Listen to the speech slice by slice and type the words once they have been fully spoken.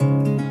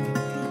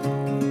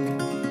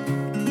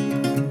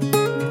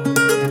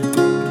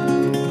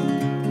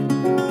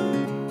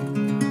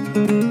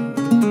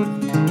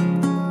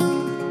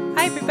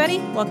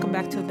welcome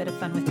back to A Bit of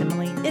Fun with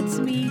Emily. It's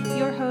me,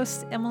 your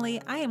host,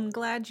 Emily. I am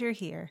glad you're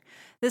here.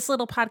 This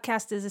little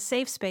podcast is a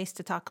safe space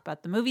to talk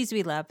about the movies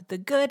we love, the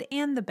good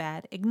and the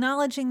bad,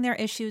 acknowledging their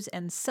issues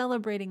and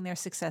celebrating their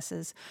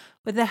successes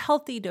with a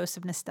healthy dose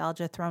of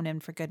nostalgia thrown in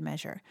for good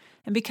measure.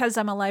 And because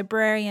I'm a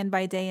librarian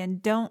by day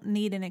and don't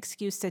need an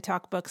excuse to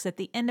talk books, at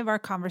the end of our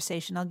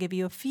conversation, I'll give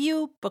you a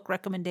few book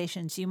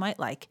recommendations you might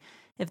like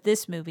if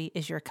this movie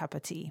is your cup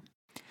of tea.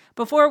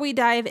 Before we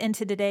dive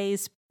into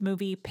today's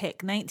movie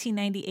pick,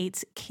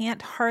 1998's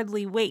Can't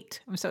Hardly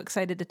Wait. I'm so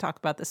excited to talk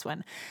about this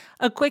one.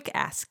 A quick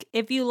ask.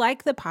 If you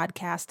like the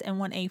podcast and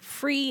want a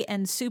free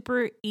and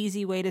super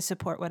easy way to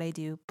support what I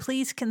do,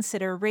 please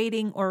consider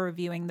rating or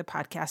reviewing the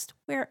podcast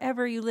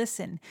wherever you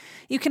listen.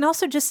 You can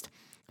also just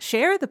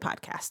share the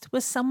podcast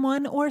with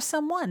someone or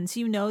someones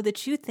you know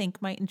that you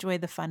think might enjoy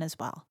the fun as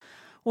well.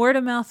 Word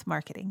of mouth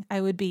marketing.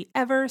 I would be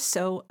ever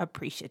so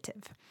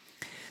appreciative.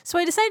 So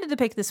I decided to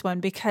pick this one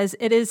because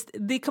it is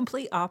the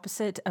complete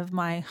opposite of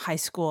my high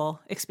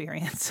school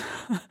experience.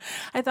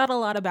 I thought a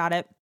lot about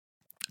it.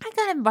 I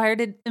got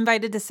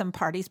invited to some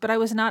parties, but I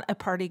was not a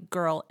party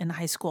girl in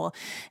high school.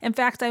 In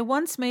fact, I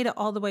once made it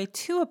all the way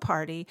to a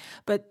party,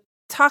 but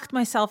talked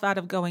myself out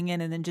of going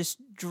in and then just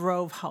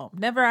drove home.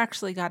 Never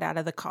actually got out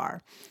of the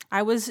car.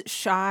 I was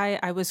shy.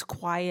 I was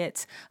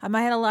quiet. I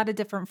had a lot of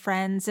different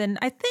friends, and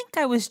I think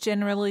I was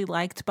generally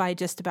liked by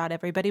just about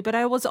everybody, but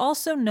I was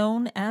also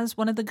known as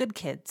one of the good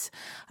kids.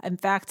 In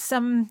fact,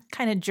 some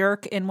kind of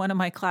jerk in one of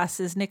my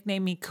classes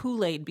nicknamed me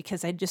Kool-Aid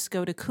because I'd just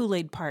go to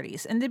Kool-Aid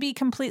parties. And to be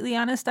completely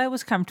honest, I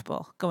was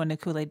comfortable going to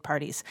Kool-Aid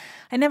parties.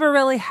 I never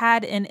really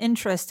had an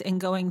interest in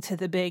going to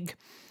the big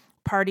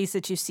parties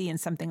that you see in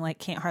something like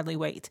Can't Hardly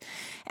Wait.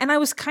 And I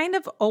was kind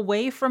of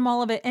away from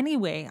all of it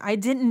anyway. I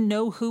didn't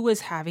know who was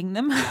having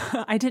them.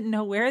 I didn't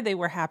know where they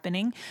were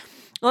happening.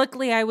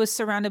 Luckily, I was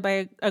surrounded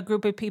by a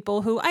group of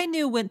people who I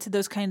knew went to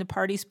those kind of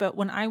parties, but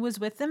when I was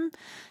with them,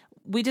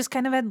 we just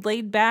kind of had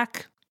laid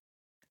back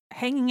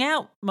hanging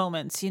out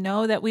moments,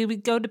 that we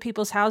would go to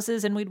people's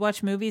houses and we'd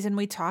watch movies and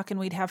we'd talk and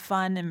we'd have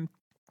fun. And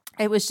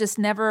it was just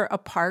never a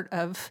part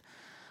of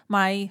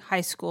my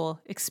high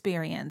school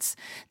experience,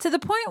 to the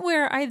point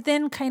where I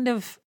then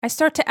I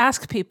start to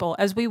ask people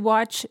as we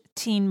watch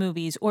teen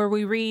movies or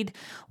we read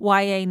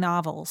YA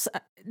novels,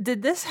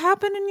 did this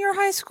happen in your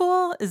high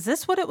school? Is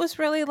this what it was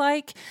really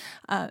like?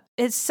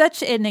 It's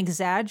such an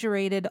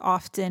exaggerated,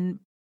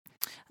 often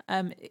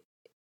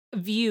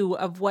view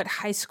of what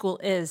high school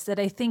is that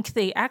I think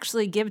they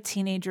actually give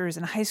teenagers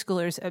and high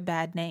schoolers a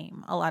bad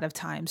name a lot of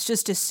times,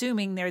 just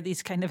assuming they're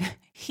these kind of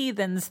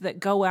heathens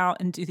that go out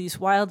and do these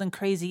wild and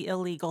crazy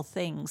illegal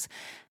things.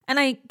 And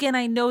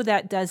I know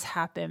that does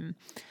happen,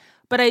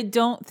 but I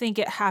don't think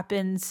it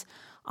happens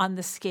on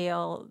the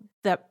scale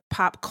that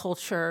pop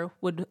culture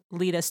would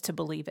lead us to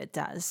believe it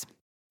does.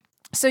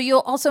 So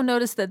you'll also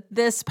notice that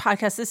this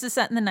is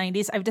set in the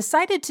 90s. I've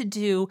decided to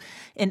do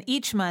in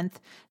each month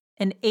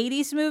an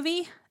 80s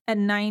movie, a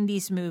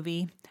 90s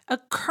movie, a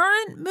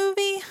current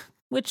movie,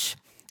 which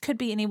could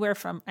be anywhere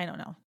from,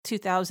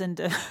 2000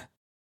 to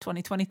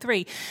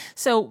 2023.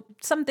 So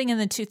something in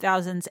the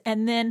 2000s,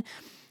 and then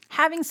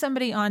having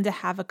somebody on to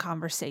have a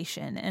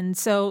conversation. And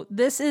so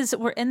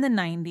we're in the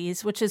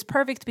 90s, which is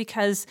perfect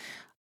because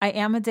I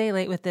am a day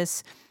late with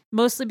this,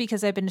 mostly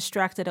because I've been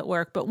distracted at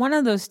work. But one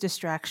of those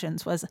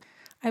distractions was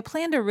I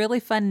planned a really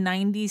fun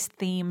 90s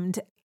themed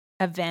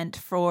event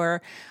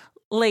for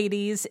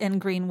ladies in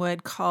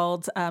Greenwood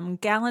called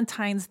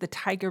Galentine's the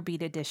Tiger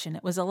Beat Edition.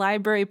 It was a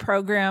library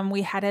program.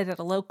 We had it at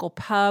a local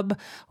pub.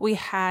 We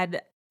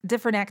had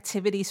different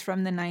activities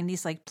from the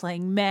 90s, like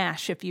playing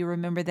MASH, if you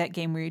remember that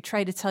game where you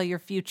try to tell your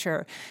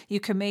future. You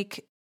can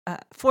make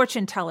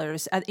fortune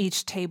tellers at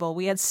each table.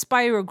 We had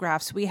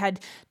spirographs. We had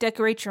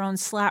decorate your own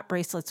slap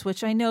bracelets,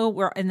 which I know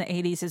were in the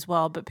 80s as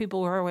well, but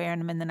people were wearing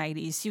them in the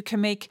 90s. You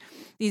can make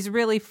these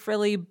really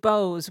frilly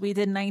bows. We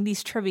did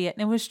 90s trivia,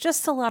 and it was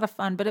just a lot of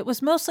fun, but it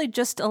was mostly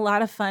just a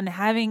lot of fun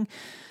having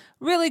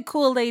really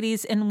cool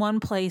ladies in one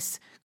place,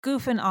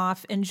 goofing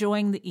off,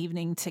 enjoying the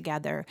evening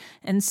together.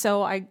 And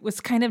so I was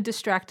kind of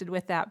distracted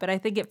with that, but I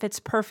think it fits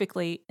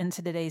perfectly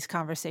into today's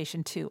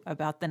conversation too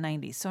about the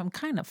 90s. So I'm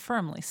kind of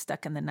firmly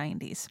stuck in the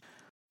 90s.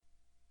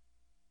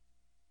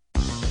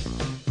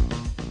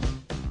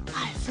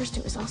 At first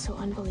it was also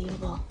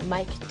unbelievable.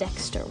 Mike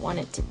Dexter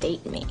wanted to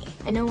date me.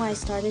 I know why I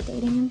started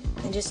dating him.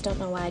 I just don't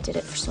know why I did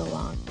it for so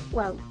long.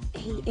 Well,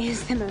 he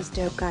is the most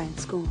dope guy in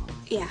school.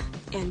 Yeah,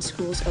 and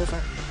school's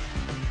over.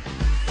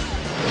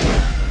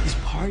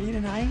 Party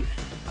tonight?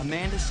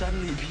 Amanda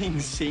suddenly being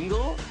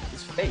single?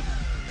 It's fate.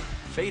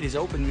 Fate has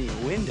opened me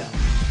a window. So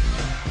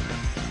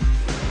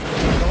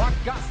I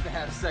got to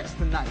have sex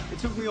tonight. It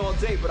took me all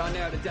day, but I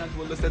narrowed it down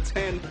to a list of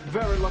 10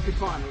 very lucky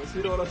finalists.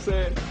 You know what I'm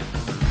saying?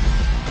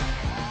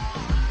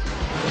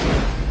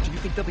 Do you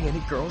think there'll be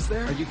any girls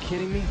there? Are you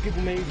kidding me?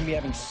 People may even be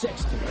having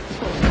sex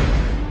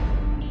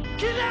tonight.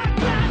 Get out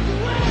that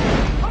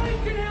way!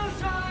 Pumpkin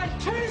Hillside,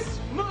 kiss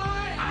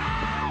my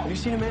ass! Have you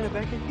seen Amanda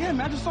Beckett? Yeah,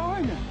 man, I just saw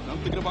her in there. I'm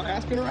thinking about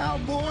asking her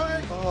out,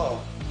 boy.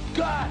 Oh,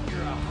 God,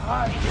 you're a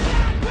hot.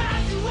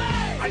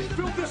 I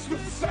filled this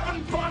with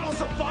 7 bottles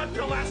of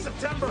vodka last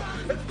September.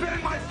 It's been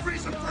in my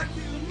freezer for...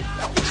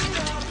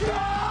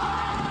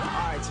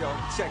 Alright, yo,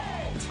 check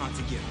it. Time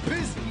to get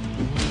busy.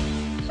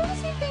 Who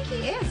does he think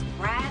he is?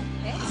 Brad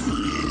Pitt?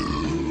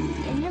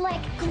 And you're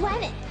like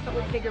Gwyneth, but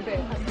with bigger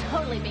boobs.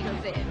 Totally bigger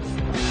boobs.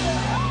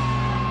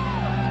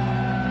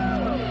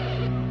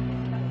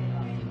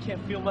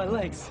 Can't feel my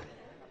legs.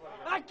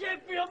 I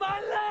can't feel my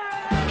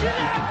legs!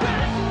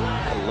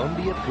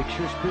 Columbia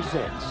Pictures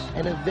presents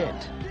an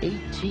event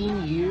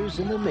 18 years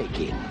in the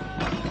making.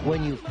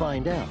 When you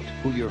find out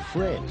who your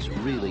friends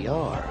really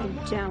are. I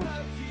don't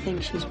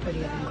think she's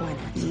prettier than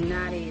Gwyneth.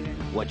 Not even.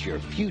 What your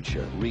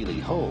future really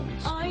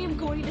holds. I am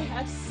going to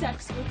have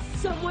sex with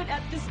someone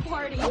at this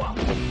party.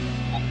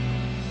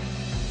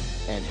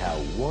 And how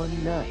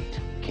one night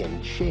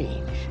can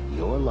change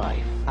your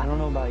life. I don't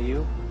know about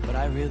you, but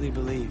I really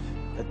believe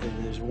that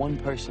there's one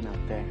person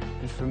out there.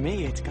 And for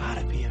me, it's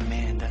gotta be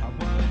Amanda.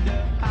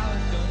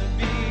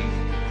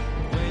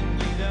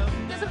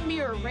 There's a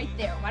mirror right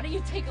there. Why don't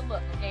you take a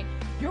look, okay?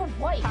 You're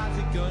white. How's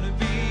it gonna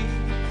be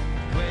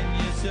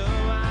when you're so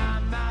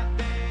I'm out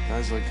there?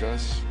 Guys like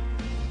us,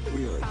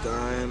 we are a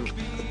dime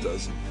a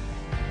dozen.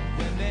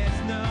 When there's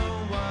no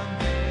one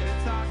there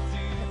to talk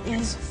to. It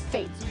is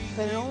fate,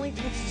 but it only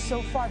takes you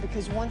so far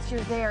because once you're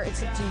there,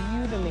 it's up to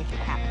you to make it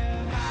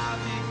happen.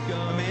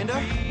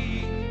 Amanda?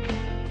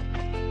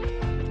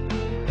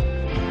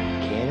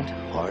 Can't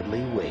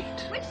hardly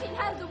wait. Richie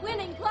has the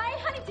winning play.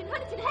 Huntington,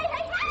 hey, hey,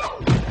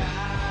 hey!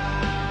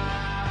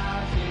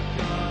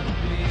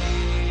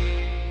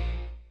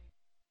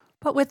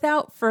 But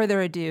without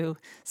further ado,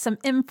 some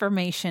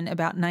information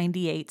about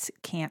 98's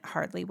Can't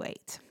Hardly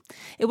Wait.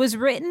 It was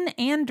written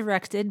and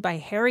directed by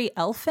Harry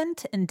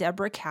Elfant and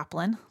Deborah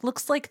Kaplan.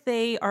 Looks like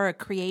they are a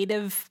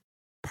creative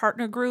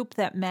partner group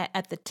that met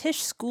at the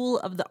Tisch School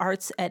of the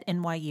Arts at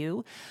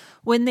NYU.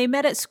 When they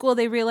met at school,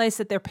 they realized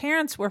that their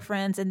parents were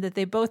friends and that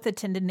they both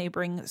attended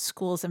neighboring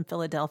schools in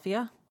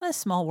Philadelphia. A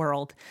small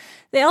world.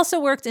 They also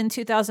worked in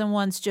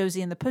 2001's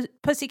Josie and the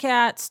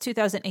Pussycats,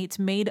 2008's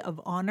Maid of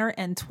Honor,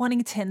 and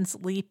 2010's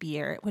Leap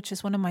Year, which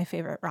is one of my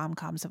favorite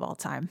rom-coms of all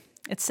time.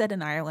 It's set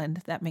in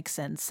Ireland. That makes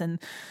sense. And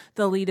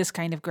the lead is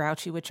kind of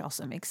grouchy, which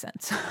also makes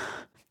sense.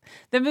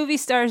 The movie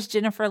stars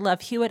Jennifer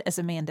Love Hewitt as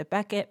Amanda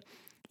Beckett,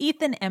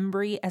 Ethan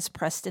Embry as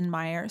Preston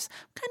Myers.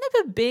 I'm kind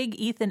of a big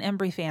Ethan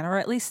Embry fan, or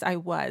at least I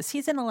was.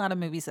 He's in a lot of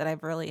movies that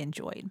I've really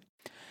enjoyed.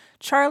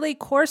 Charlie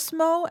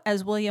Corsmo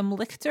as William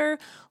Lichter,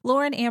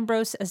 Lauren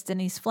Ambrose as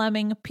Denise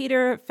Fleming,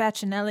 Peter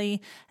Facinelli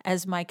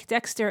as Mike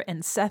Dexter,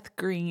 and Seth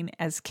Green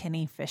as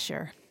Kenny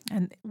Fisher.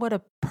 And what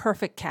a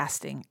perfect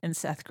casting in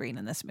Seth Green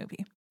in this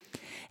movie.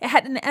 It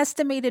had an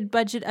estimated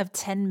budget of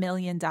 $10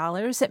 million.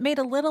 It made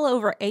a little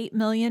over $8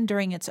 million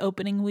during its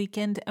opening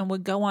weekend and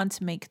would go on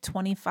to make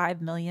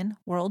 $25 million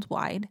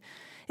worldwide.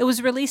 It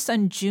was released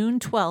on June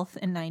 12th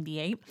in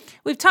 98.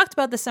 We've talked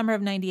about the summer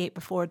of 98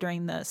 before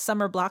during the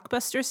summer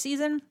blockbuster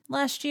season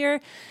last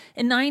year.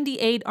 In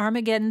 98,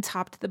 Armageddon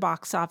topped the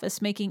box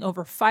office, making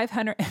over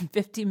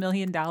 $550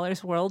 million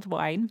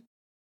worldwide.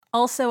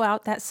 Also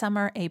out that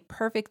summer, A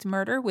Perfect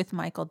Murder with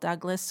Michael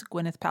Douglas,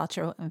 Gwyneth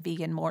Paltrow, and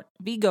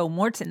Viggo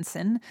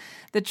Mortensen,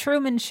 The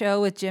Truman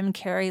Show with Jim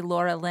Carrey,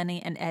 Laura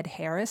Linney, and Ed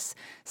Harris,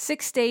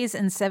 6 Days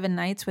and 7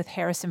 Nights with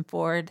Harrison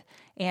Ford,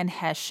 Anne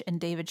Heche, and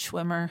David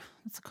Schwimmer.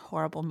 It's a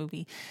horrible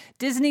movie.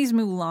 Disney's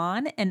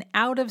Mulan, and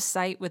Out of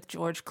Sight with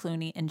George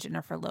Clooney and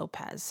Jennifer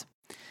Lopez.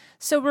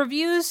 So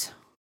reviews,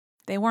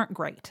 they weren't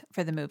great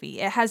for the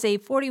movie. It has a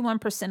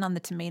 41% on the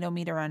tomato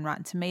meter on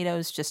Rotten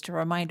Tomatoes. Just a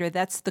reminder,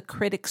 that's the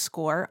critic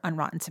score on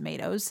Rotten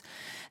Tomatoes.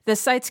 The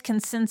site's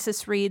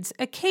consensus reads,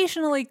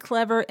 occasionally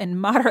clever and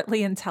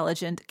moderately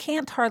intelligent,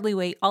 Can't Hardly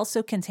Wait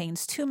also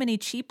contains too many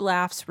cheap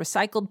laughs,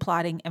 recycled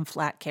plotting, and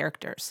flat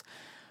characters.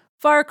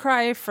 Far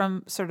cry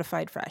from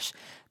Certified Fresh.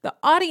 The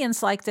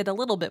audience liked it a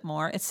little bit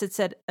more. It sits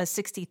at a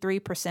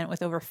 63%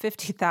 with over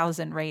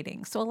 50,000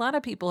 ratings, so a lot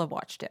of people have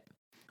watched it.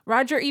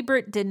 Roger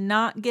Ebert did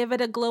not give it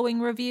a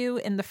glowing review.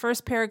 In the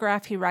first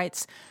paragraph, he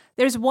writes,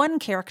 there's one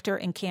character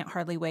in Can't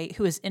Hardly Wait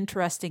who is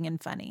interesting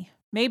and funny.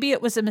 Maybe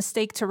it was a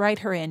mistake to write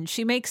her in.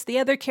 She makes the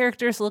other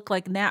characters look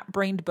like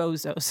gnat-brained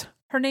bozos.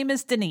 Her name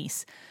is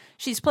Denise.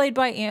 She's played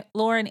by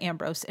Lauren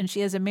Ambrose, and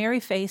she has a merry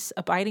face,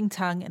 a biting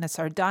tongue, and a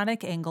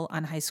sardonic angle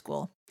on high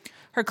school.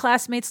 Her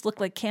classmates look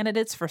like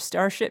candidates for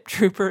Starship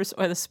Troopers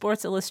or the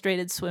Sports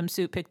Illustrated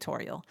swimsuit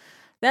pictorial.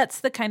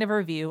 That's the kind of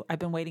review I've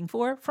been waiting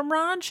for from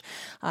Raj.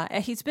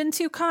 He's been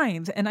too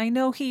kind, and I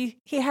know he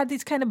had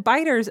these kind of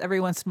biters every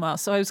once in a while,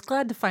 so I was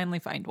glad to finally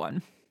find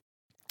one.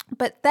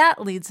 But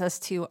that leads us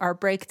to our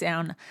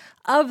breakdown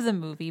of the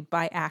movie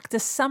by act, a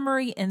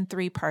summary in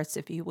 3 parts,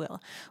 if you will.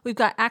 We've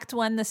got Act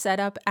 1, the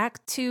setup,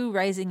 Act 2,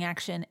 rising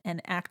action,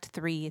 and Act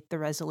 3, the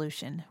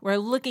resolution. We're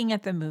looking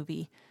at the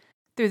movie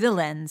through the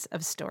lens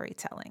of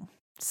storytelling.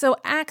 So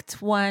Act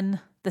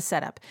 1, the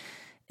setup.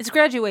 It's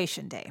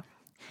graduation day.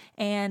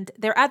 And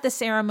they're at the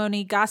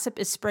ceremony. Gossip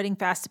is spreading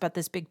fast about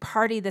this big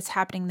party that's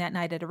happening that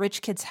night at a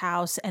rich kid's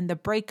house and the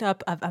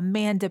breakup of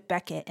Amanda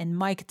Beckett and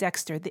Mike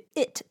Dexter, the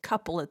it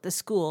couple at the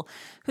school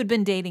who'd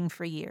been dating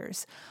for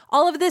years.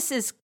 All of this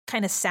is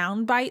kind of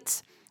sound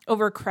bites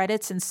over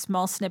credits and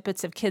small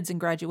snippets of kids in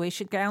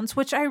graduation gowns,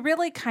 which I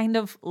really kind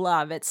of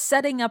love. It's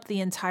setting up the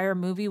entire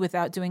movie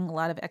without doing a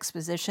lot of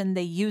exposition.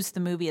 They use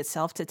the movie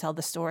itself to tell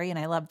the story, and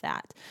I love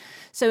that.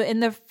 So in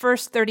the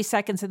first 30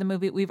 seconds of the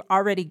movie, we've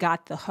already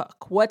got the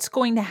hook. What's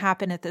going to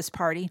happen at this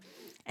party?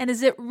 And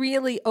is it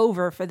really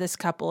over for this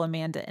couple,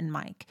 Amanda and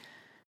Mike?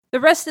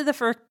 The rest of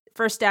the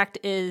first act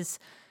is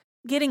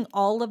getting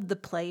all of the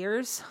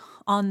players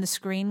on the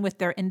screen with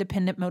their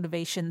independent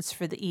motivations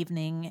for the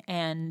evening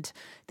and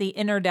the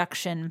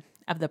introduction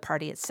of the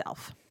party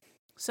itself.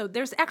 So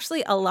there's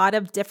actually a lot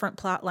of different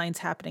plot lines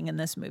happening in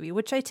this movie,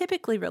 which I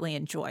typically really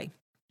enjoy.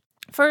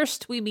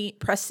 First, we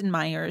meet Preston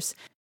Myers,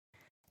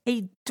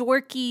 a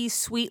dorky,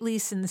 sweetly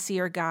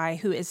sincere guy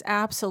who is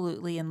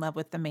absolutely in love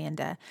with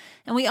Amanda.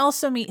 And we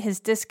also meet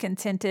his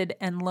discontented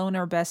and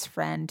loner best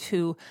friend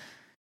who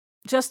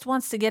just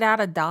wants to get out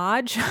of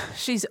Dodge.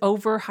 She's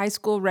over high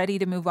school, ready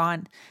to move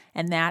on.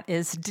 And that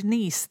is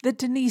Denise, the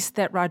Denise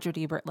that Roger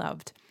Ebert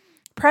loved.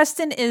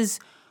 Preston is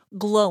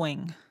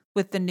glowing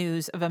with the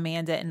news of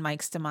Amanda and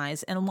Mike's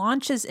demise and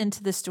launches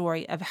into the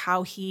story of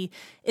how he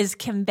is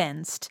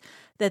convinced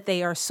that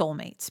they are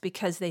soulmates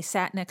because they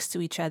sat next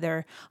to each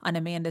other on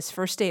Amanda's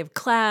first day of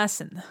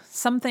class and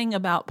something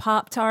about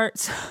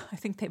Pop-Tarts. I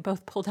think they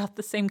both pulled out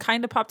the same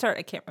kind of Pop-Tart.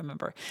 I can't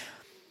remember.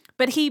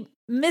 But he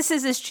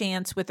misses his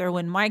chance with her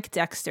when Mike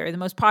Dexter, the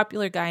most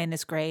popular guy in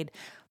his grade,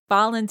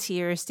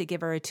 volunteers to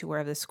give her a tour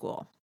of the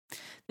school.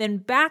 Then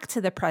back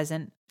to the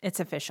present, it's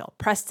official.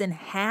 Preston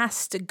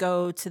has to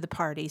go to the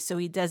party so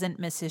he doesn't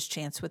miss his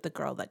chance with the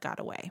girl that got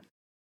away.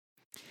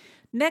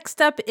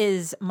 Next up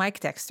is Mike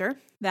Dexter,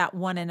 that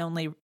one and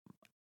only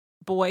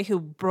boy who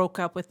broke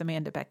up with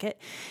Amanda Beckett.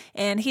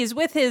 And he's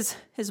with his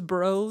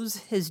bros,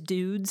 his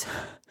dudes.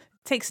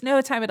 Takes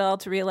no time at all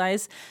to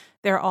realize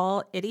they're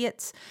all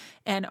idiots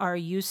and are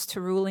used to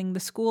ruling the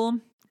school,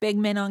 big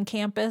men on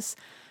campus.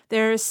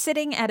 They're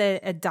sitting at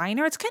a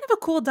diner. It's kind of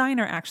a cool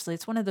diner, actually.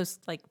 It's one of those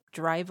like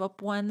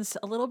drive-up ones,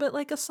 a little bit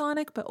like a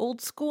Sonic, but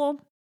old school.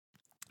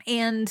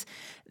 And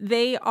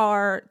they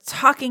are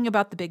talking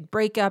about the big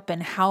breakup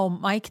and how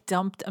Mike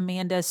dumped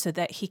Amanda so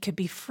that he could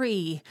be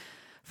free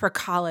for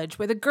college,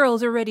 where the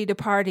girls are ready to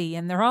party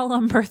and they're all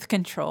on birth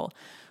control,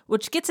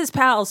 which gets his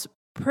pals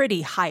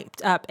pretty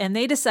hyped up, and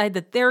they decide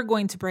that they're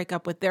going to break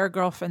up with their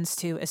girlfriends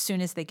too as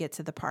soon as they get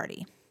to the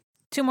party.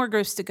 2 more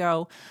groups to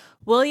go.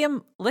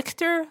 William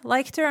Lichter,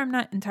 I'm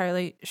not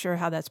entirely sure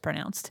how that's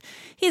pronounced.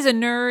 He's a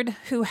nerd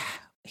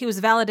he was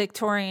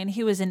valedictorian.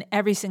 He was in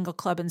every single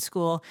club in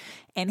school,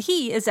 and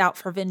he is out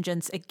for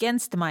vengeance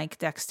against Mike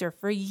Dexter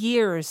for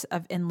years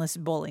of endless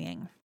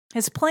bullying.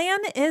 His plan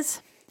is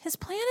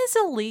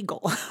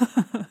illegal,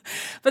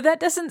 but that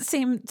doesn't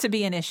seem to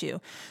be an issue.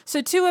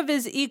 So 2 of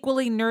his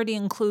equally nerdy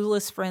and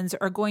clueless friends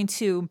are going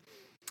to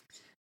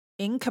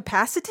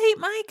incapacitate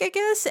Mike, I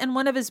guess, and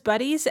one of his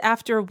buddies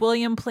after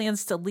William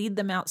plans to lead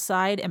them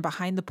outside and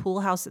behind the pool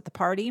house at the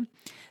party.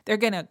 They're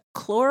going to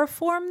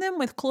chloroform them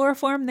with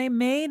chloroform they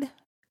made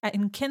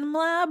in Chem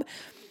Lab,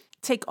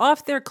 take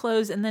off their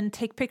clothes, and then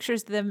take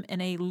pictures of them in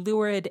a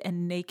lurid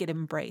and naked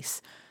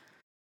embrace.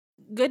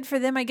 Good for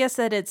them, I guess,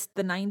 that it's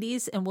the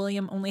 90s and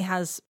William only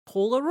has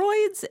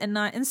Polaroids and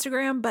not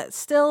Instagram, but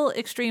still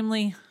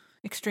extremely,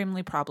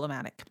 extremely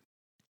problematic.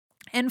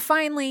 And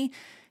finally,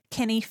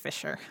 Kenny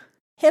Fisher,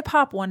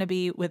 hip-hop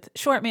wannabe with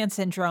short man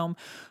syndrome,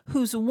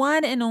 whose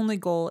one and only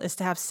goal is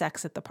to have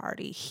sex at the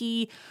party.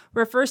 He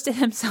refers to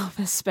himself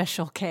as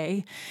Special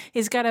K.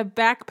 He's got a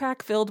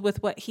backpack filled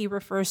with what he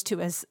refers to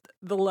as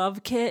the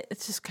love kit.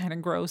 It's just kind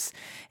of gross.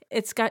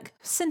 It's got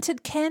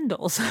scented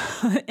candles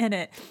in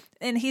it.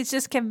 And he's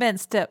just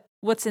convinced that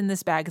what's in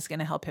this bag is going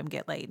to help him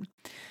get laid.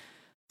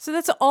 So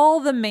that's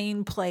all the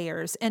main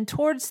players. And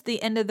towards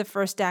the end of the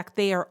first act,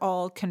 they are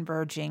all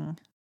converging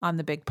on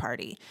the big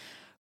party.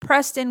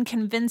 Preston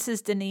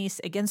convinces Denise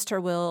against her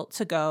will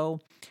to go.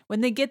 When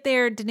they get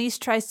there, Denise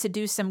tries to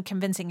do some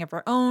convincing of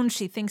her own.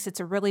 She thinks it's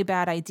a really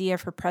bad idea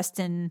for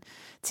Preston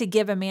to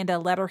give Amanda a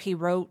letter he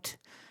wrote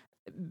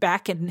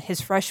back in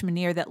his freshman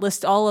year that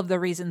lists all of the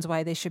reasons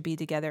why they should be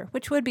together,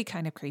 which would be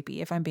kind of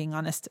creepy, if I'm being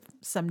honest.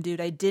 Some dude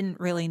I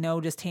didn't really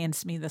know just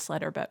hands me this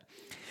letter. But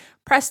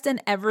Preston,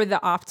 ever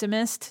the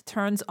optimist,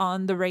 turns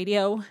on the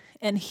radio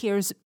and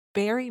hears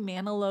Barry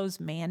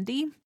Manilow's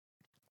Mandy.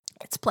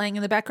 It's playing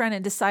in the background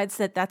and decides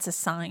that that's a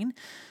sign,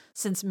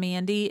 since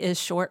Mandy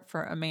is short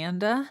for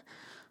Amanda.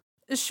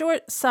 A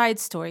short side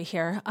story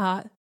here.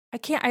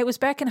 I was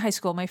back in high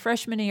school, my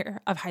freshman year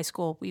of high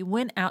school. We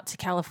went out to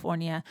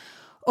California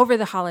over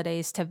the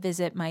holidays to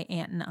visit my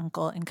aunt and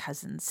uncle and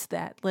cousins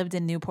that lived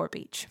in Newport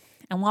Beach.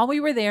 And while we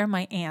were there,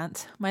 my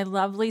aunt, my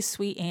lovely,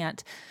 sweet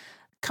aunt,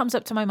 comes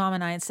up to my mom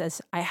and I and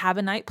says, "I have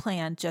a night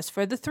planned just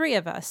for the 3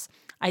 of us.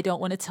 I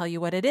don't want to tell you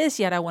what it is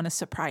yet. I want to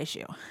surprise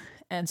you."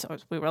 And so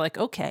we were like,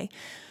 okay.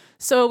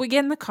 So we get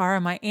in the car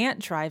and my aunt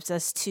drives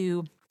us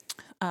to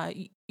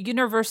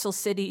Universal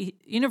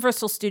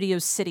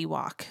Studios City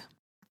Walk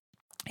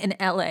in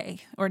LA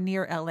or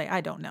near LA.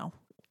 I don't know.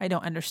 I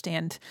don't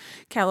understand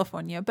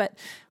California, but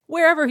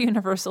wherever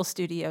Universal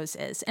Studios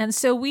is. And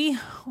so we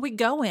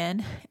go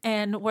in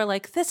and we're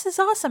like, this is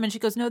awesome. And she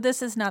goes, no,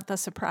 this is not the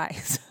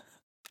surprise.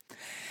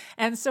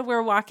 And so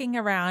we're walking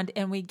around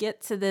and we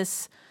get to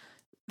this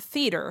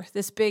theater,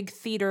 this big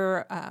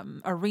theater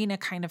arena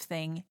kind of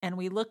thing. And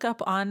we look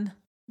up on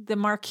the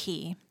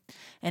marquee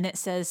and it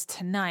says,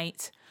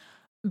 tonight,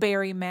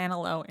 Barry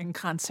Manilow in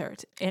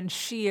concert, and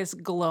she is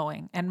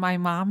glowing. And my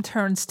mom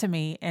turns to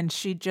me and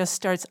she just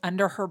starts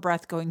under her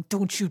breath going,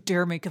 don't you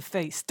dare make a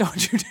face.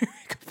 Don't you dare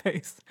make a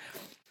face.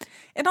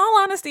 In all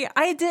honesty,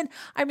 I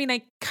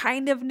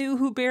kind of knew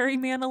who Barry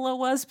Manilow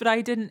was, but I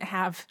didn't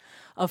have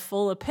a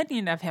full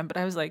opinion of him. But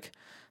I was like,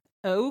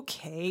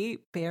 okay,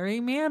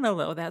 Barry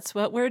Manilow, that's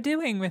what we're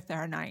doing with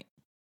our night.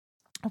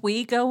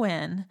 We go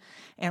in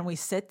and we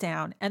sit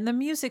down and the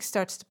music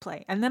starts to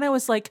play. And then I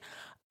was like,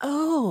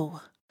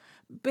 oh,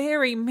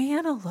 Barry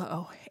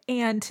Manilow.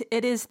 And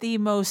it is the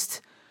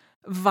most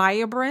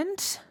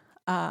vibrant,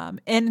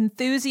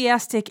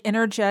 enthusiastic,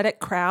 energetic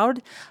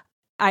crowd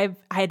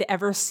I'd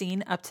ever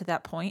seen up to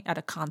that point at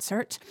a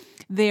concert.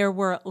 There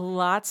were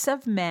lots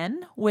of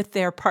men with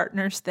their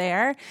partners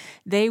there.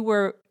 They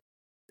were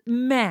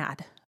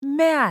mad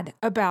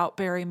about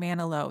Barry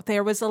Manilow.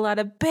 There was a lot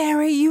of,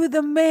 Barry, you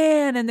the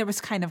man, and there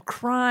was kind of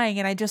crying,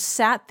 and I just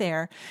sat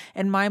there,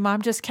 and my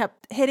mom just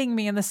kept hitting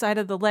me in the side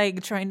of the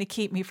leg, trying to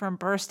keep me from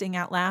bursting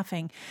out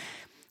laughing.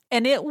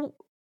 And it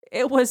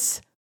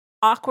was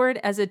awkward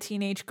as a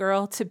teenage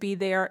girl to be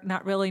there,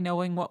 not really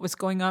knowing what was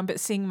going on, but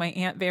seeing my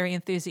aunt very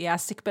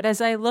enthusiastic. But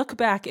as I look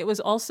back, it was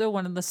also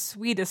one of the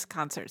sweetest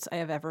concerts I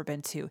have ever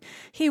been to.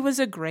 He was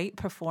a great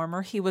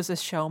performer. He was a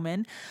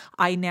showman.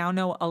 I now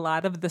know a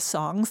lot of the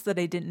songs that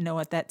I didn't know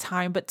at that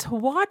time, but to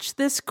watch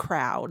this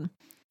crowd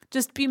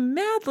just be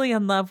madly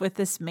in love with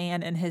this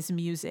man and his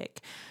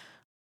music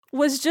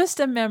was just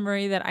a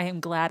memory that I am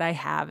glad I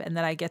have and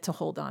that I get to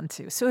hold on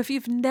to. So if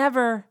you've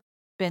never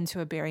been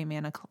to a Barry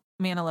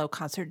Manilow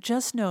concert,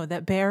 just know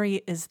that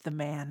Barry is the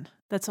man.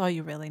 That's all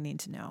you really need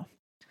to know.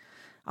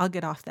 I'll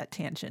get off that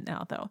tangent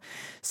now, though.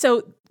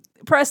 So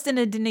Preston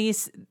and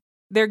Denise,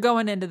 they're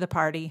going into the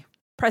party.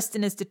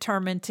 Preston is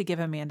determined to give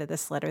Amanda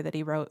this letter that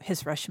he wrote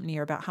his freshman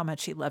year about how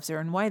much he loves her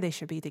and why they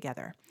should be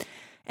together.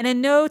 And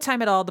in no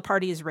time at all, the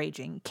party is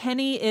raging.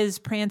 Kenny is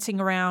prancing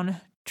around,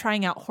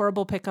 trying out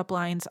horrible pickup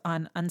lines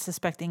on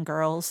unsuspecting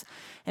girls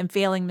and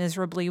failing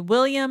miserably.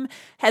 William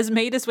has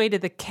made his way to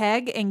the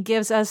keg and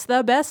gives us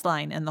the best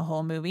line in the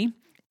whole movie.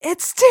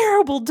 It's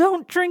terrible.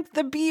 Don't drink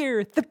the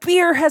beer. The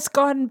beer has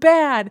gone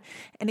bad.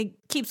 And he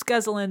keeps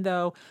guzzling,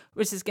 though,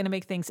 which is going to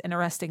make things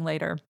interesting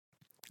later.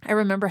 I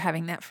remember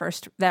having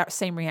that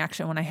same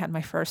reaction when I had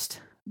my first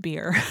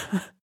beer.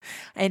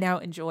 I now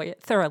enjoy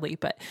it thoroughly,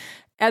 but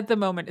at the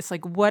moment, it's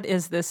like, what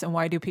is this and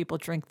why do people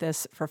drink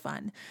this for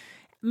fun?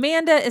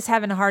 Amanda is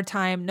having a hard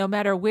time. No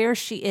matter where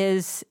she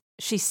is,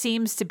 she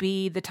seems to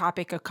be the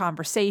topic of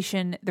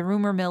conversation. The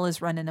rumor mill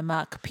is running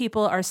amok.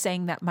 People are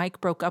saying that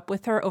Mike broke up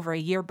with her over a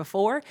year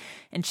before,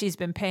 and she's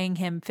been paying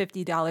him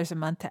 $50 a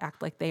month to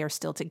act like they are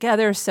still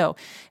together. So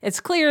it's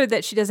clear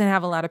that she doesn't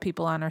have a lot of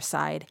people on her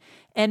side.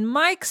 And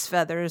Mike's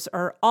feathers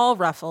are all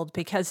ruffled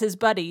because his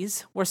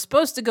buddies were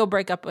supposed to go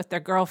break up with their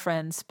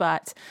girlfriends,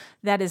 but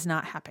that is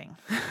not happening.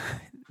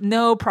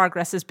 No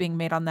progress is being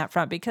made on that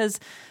front because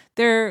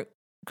they're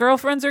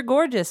girlfriends are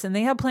gorgeous and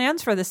they have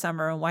plans for the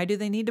summer, and why do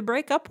they need to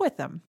break up with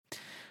them?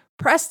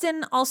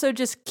 Preston also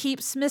just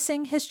keeps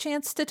missing his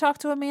chance to talk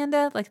to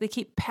Amanda. Like, they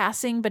keep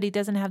passing, but he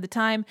doesn't have the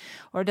time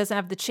or doesn't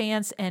have the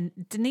chance. And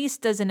Denise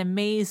does an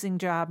amazing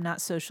job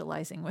not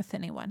socializing with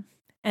anyone.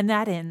 And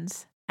that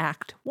ends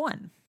Act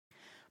 1.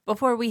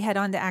 Before we head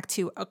on to Act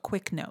 2, a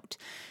quick note.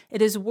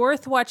 It is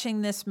worth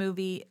watching this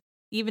movie,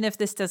 even if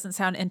this doesn't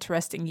sound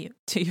interesting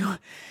to you,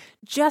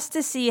 just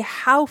to see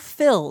how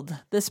filled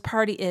this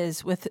party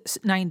is with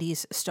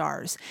 90s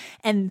stars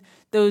and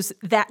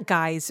that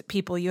guy's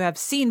people you have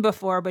seen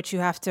before, but you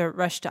have to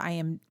rush to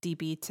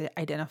IMDb to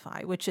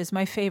identify, which is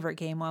my favorite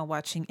game while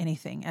watching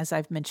anything, as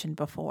I've mentioned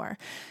before.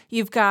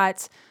 You've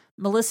got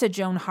Melissa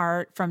Joan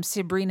Hart from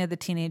Sabrina the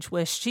Teenage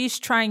Witch. She's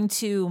trying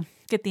to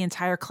get the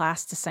entire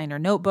class to sign her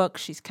notebook.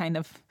 She's kind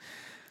of,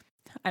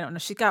 I don't know,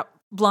 she's got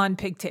blonde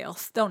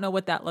pigtails. Don't know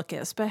what that look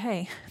is, but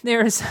hey.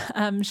 There's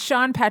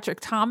Sean Patrick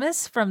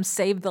Thomas from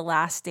Save the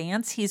Last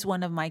Dance. He's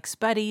one of Mike's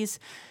buddies.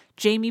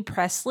 Jamie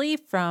Presley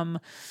from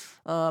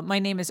My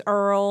Name is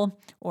Earl,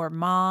 or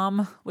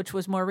Mom, which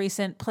was more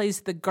recent,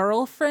 plays the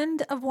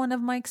girlfriend of one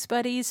of Mike's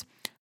buddies.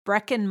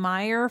 Breckin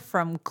Meyer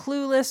from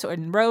Clueless or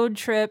Road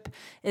Trip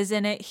is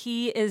in it.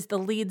 He is the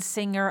lead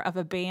singer of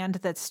a band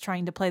that's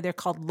trying to play. They're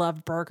called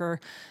Love Burger,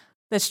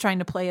 that's trying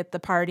to play at the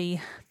party.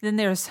 Then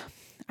there's,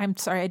 I'm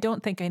sorry, I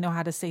don't think I know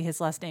how to say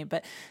his last name,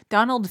 but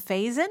Donald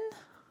Faison,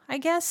 I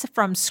guess,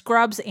 from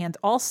Scrubs and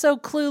also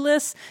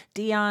Clueless,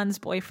 Dion's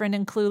boyfriend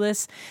in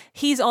Clueless.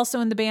 He's also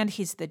in the band.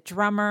 He's the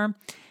drummer.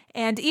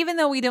 And even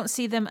though we don't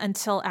see them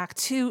until Act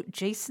 2,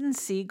 Jason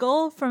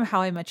Segel from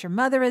How I Met Your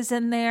Mother is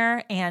in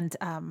there. And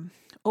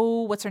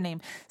what's her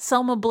name?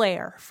 Selma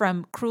Blair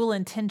from Cruel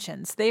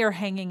Intentions. They are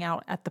hanging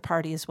out at the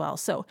party as well.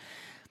 So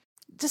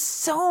just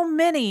so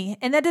many.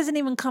 And that doesn't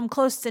even come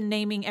close to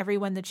naming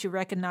everyone that you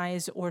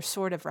recognize or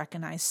sort of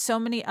recognize. So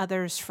many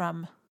others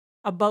from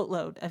a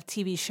boatload of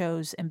TV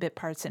shows and bit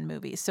parts in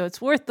movies. So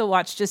it's worth the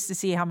watch just to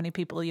see how many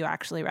people you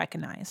actually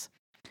recognize.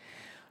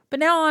 But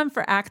now on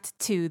for Act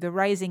 2, the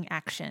rising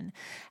action.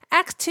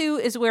 Act 2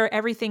 is where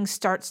everything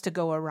starts to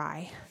go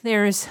awry.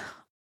 There's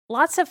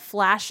lots of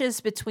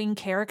flashes between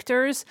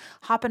characters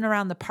hopping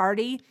around the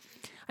party.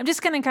 I'm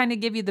just going to kind of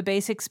give you the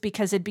basics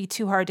because it'd be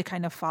too hard to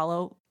kind of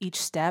follow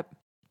each step.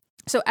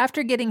 So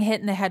after getting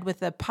hit in the head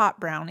with a pot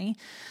brownie,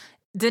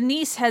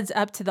 Denise heads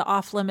up to the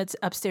off-limits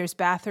upstairs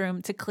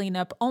bathroom to clean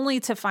up,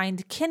 only to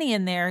find Kenny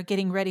in there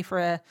getting ready for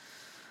a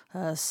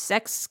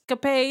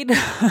sexcapade.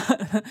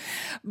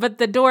 But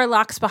the door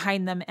locks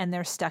behind them and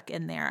they're stuck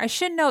in there. I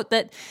should note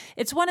that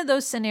it's one of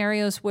those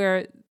scenarios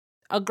where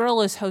a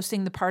girl is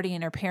hosting the party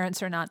and her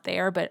parents are not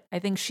there, but I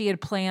think she had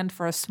planned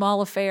for a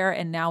small affair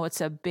and now it's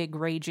a big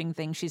raging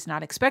thing she's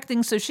not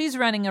expecting. So she's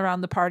running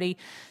around the party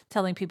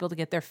telling people to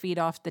get their feet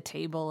off the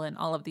table and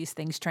all of these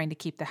things, trying to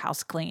keep the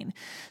house clean.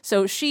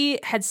 So she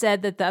had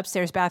said that the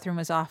upstairs bathroom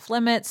was off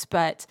limits,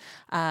 but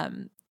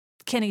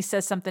Kenny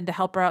says something to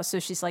help her out. So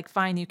she's like,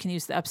 fine, you can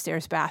use the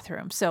upstairs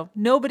bathroom. So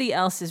nobody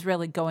else is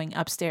really going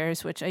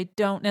upstairs, which I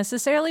don't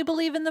necessarily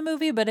believe in the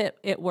movie, but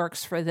it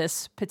works for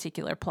this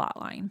particular plot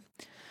line.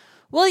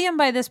 William,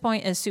 by this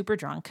point, is super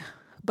drunk,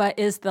 but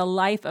is the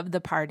life of the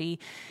party.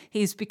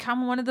 He's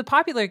become one of the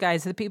popular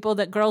guys, the people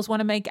that girls want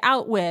to make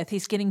out with.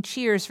 He's getting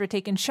cheers for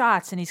taking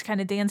shots, and he's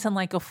kind of dancing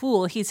like a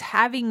fool. He's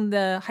having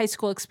the high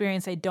school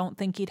experience I don't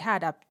think he'd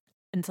had up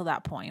until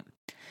that point.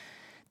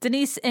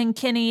 Denise and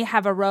Kenny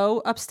have a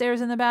row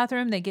upstairs in the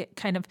bathroom. They get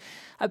kind of,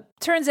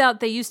 turns out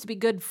they used to be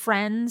good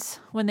friends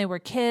when they were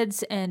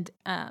kids, and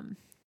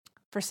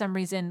for some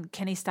reason,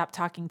 Kenny stopped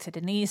talking to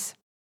Denise.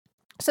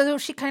 So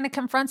she kind of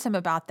confronts him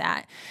about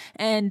that.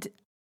 And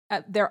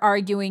they're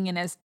arguing, and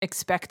as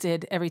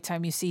expected, every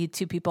time you see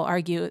two people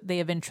argue, they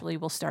eventually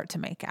will start to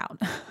make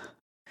out.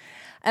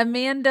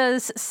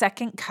 Amanda's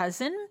second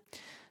cousin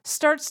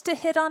starts to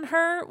hit on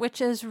her,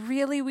 which is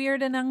really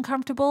weird and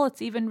uncomfortable.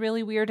 It's even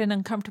really weird and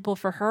uncomfortable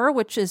for her,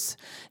 which is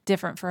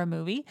different for a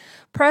movie.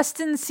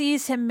 Preston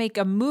sees him make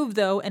a move,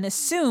 though, and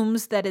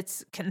assumes that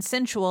it's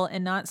consensual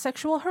and not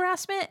sexual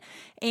harassment,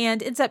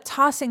 and ends up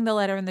tossing the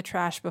letter in the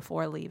trash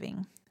before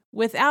leaving,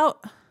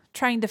 without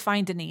trying to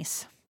find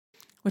Denise,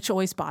 which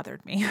always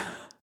bothered me.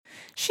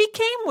 She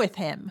came with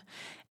him,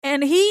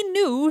 and he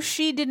knew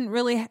she didn't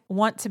really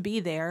want to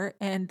be there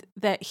and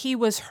that he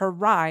was her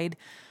ride,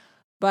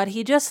 but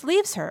he just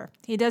leaves her.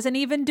 He doesn't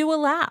even do a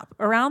lap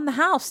around the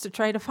house to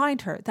try to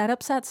find her. That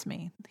upsets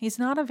me. He's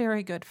not a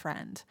very good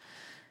friend.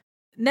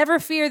 Never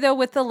fear, though,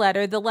 with the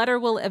letter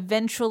will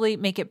eventually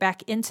make it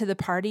back into the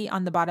party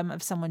on the bottom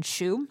of someone's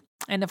shoe.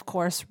 And of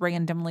course,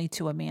 randomly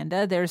to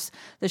Amanda. There's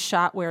the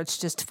shot where it's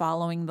just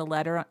following the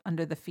letter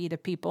under the feet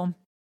of people.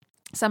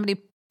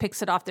 Somebody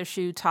picks it off their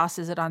shoe,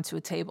 tosses it onto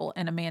a table,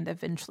 and Amanda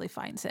eventually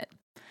finds it.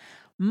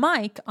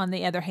 Mike, on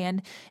the other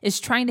hand, is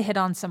trying to hit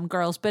on some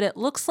girls, but it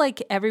looks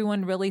like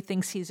everyone really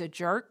thinks he's a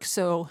jerk,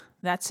 so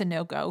that's a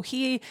no-go.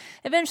 He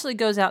eventually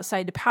goes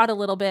outside to pout a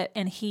little bit,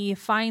 and he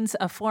finds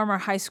a former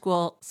high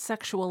school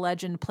sexual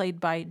legend played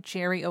by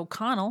Jerry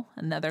O'Connell,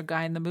 another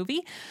guy in the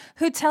movie,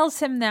 who tells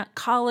him that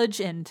college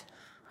and,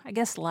 I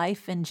guess,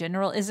 life in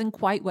general isn't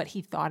quite what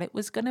he thought it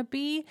was going to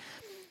be.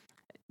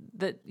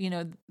 That,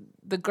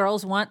 the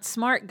girls want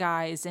smart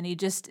guys, and he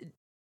just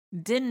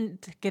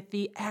didn't get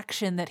the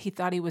action that he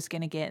thought he was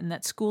going to get, and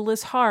that school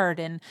is hard,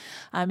 and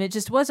it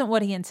just wasn't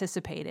what he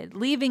anticipated,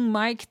 leaving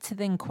Mike to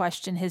then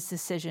question his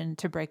decision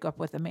to break up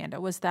with Amanda.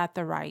 Was that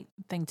the right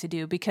thing to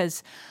do?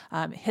 Because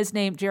his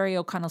name, Jerry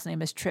O'Connell's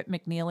name, is Trip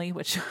McNeely,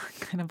 which I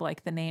kind of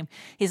like the name.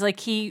 He's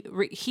like, he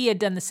had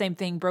done the same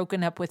thing,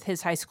 broken up with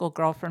his high school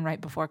girlfriend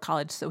right before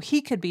college so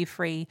he could be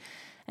free,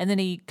 and then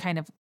he kind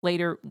of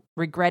later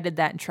regretted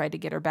that and tried to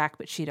get her back,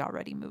 but she'd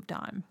already moved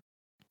on.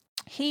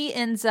 He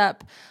ends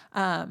up,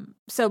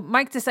 so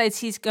Mike decides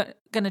he's going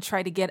to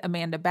try to get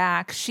Amanda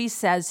back. She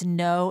says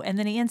no, and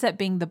then he ends up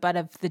being the butt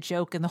of the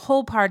joke, and the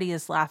whole party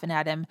is laughing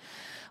at him,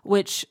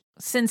 which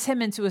sends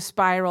him into a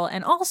spiral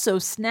and also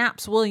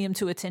snaps William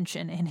to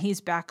attention, and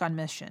he's back on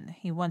mission.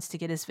 He wants to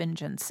get his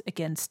vengeance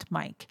against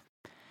Mike.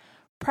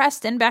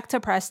 Back to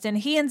Preston.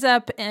 He ends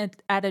up at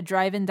a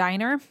drive-in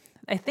diner,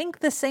 I think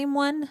the same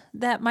one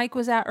that Mike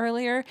was at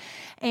earlier,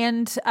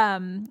 and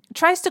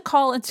tries to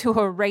call into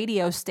a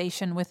radio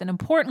station with an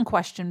important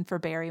question for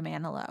Barry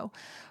Manilow.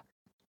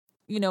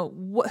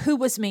 Who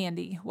was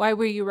Mandy? Why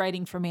were you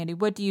writing for Mandy?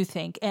 What do you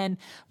think?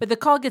 But the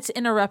call gets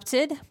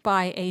interrupted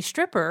by a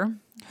stripper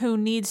who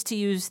needs to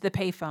use the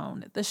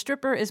payphone. The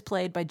stripper is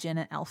played by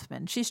Jenna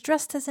Elfman. She's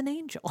dressed as an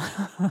angel.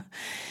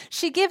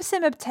 She gives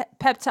him a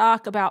pep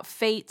talk about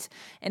fate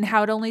and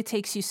how it only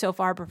takes you so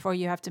far before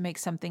you have to make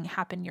something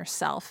happen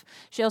yourself.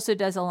 She also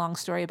does a long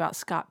story about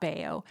Scott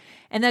Baio.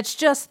 And that's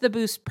just the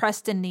boost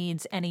Preston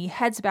needs, and he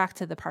heads back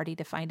to the party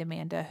to find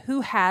Amanda,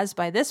 who has,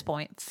 by this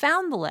point,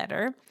 found the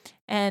letter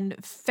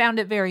and found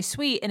it very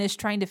sweet and is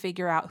trying to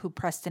figure out who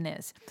Preston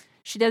is.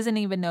 She doesn't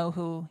even know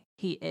who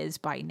he is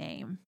by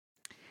name.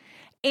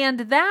 And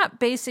that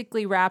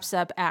basically wraps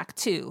up Act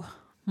 2.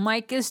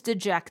 Mike is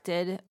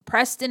dejected,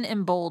 Preston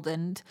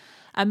emboldened,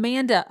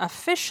 Amanda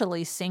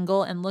officially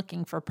single and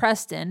looking for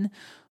Preston,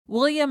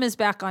 William is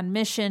back on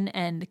mission,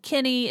 and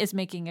Kinney is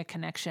making a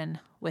connection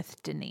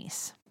with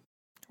Denise.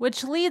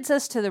 Which leads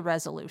us to the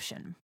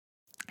resolution.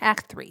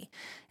 Act 3.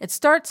 It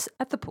starts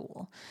at the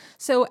pool.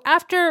 So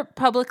after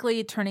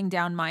publicly turning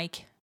down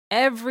Mike,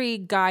 every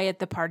guy at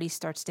the party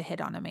starts to hit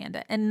on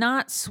Amanda, and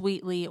not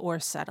sweetly or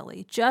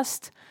subtly,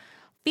 just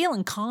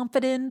feeling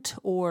confident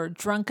or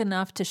drunk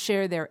enough to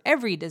share their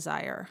every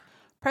desire.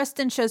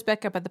 Preston shows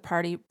back up at the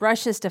party,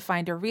 rushes to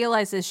find her,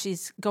 realizes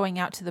she's going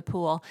out to the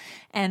pool,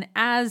 and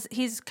as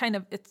he's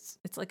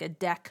it's like a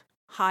deck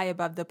high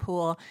above the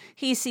pool,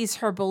 he sees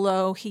her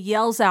below. He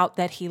yells out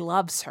that he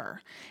loves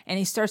her, and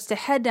he starts to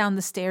head down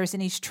the stairs,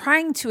 and he's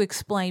trying to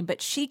explain,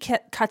 but she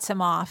cuts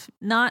him off,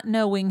 not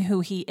knowing who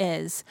he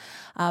is,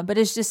 but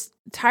is just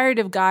tired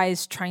of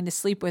guys trying to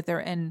sleep with her,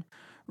 and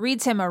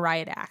reads him a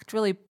riot act,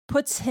 really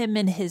puts him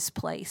in his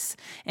place.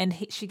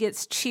 And she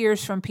gets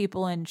cheers from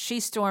people, and she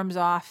storms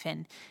off,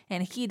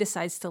 and he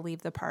decides to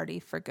leave the party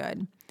for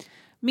good.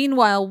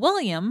 Meanwhile,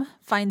 William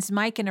finds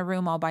Mike in a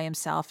room all by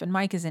himself, and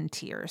Mike is in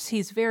tears.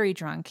 He's very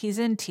drunk. He's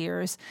in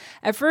tears.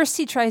 At first,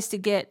 he tries to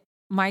get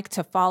Mike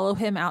to follow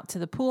him out to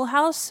the pool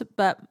house,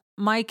 but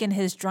Mike, in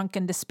his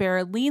drunken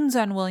despair, leans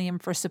on William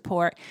for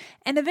support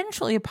and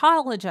eventually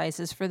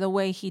apologizes for the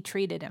way he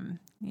treated him.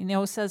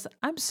 Says,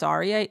 "I'm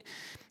sorry."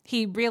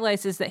 He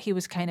realizes that he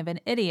was kind of an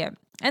idiot.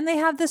 And they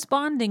have this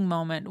bonding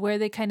moment where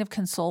they kind of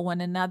console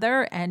one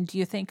another, and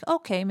you think,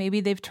 okay,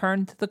 maybe they've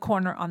turned the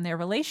corner on their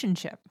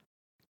relationship.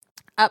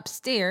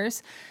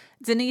 Upstairs,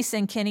 Denise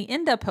and Kinney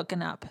end up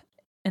hooking up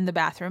in the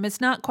bathroom.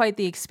 It's not quite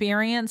the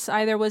experience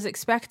either was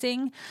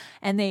expecting,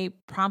 and they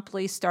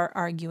promptly start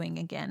arguing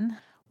again.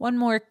 One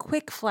more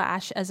quick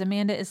flash as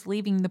Amanda is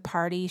leaving the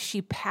party.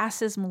 She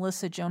passes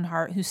Melissa Joan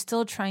Hart, who's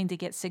still trying to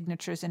get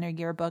signatures in her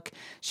yearbook.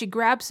 She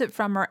grabs it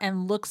from her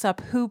and looks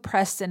up who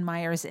Preston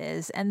Myers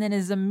is, and then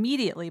is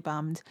immediately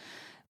bummed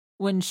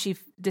when she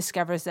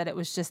discovers that it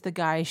was just the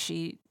guy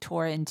she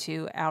tore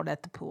into out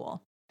at the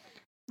pool.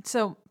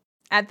 So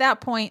at that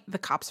point, the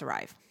cops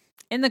arrive.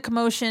 In the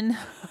commotion,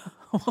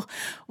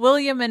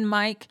 William and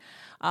Mike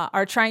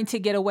are trying to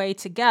get away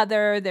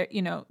together.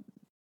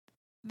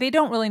 They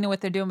don't really know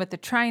what they're doing, but they're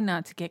trying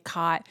not to get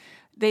caught.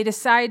 They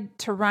decide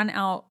to run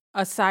out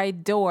a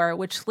side door,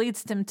 which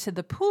leads them to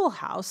the pool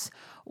house,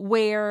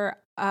 where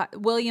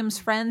William's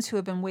friends, who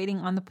have been waiting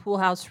on the pool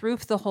house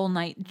roof the whole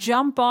night,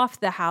 jump off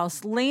the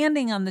house,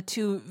 landing on the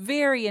two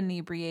very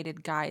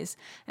inebriated guys.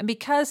 And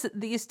because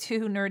these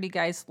two nerdy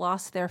guys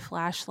lost their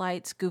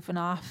flashlights goofing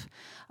off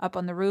up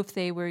on the roof,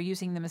 they were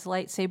using them as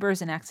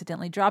lightsabers and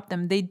accidentally dropped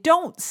them. They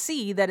don't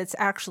see that it's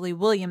actually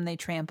William they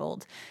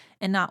trampled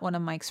and not one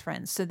of Mike's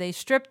friends. So they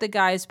strip the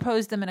guys,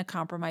 pose them in a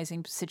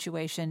compromising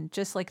situation,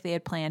 just like they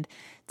had planned,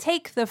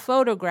 take the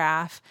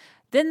photograph,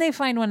 then they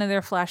find one of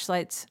their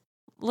flashlights,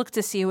 look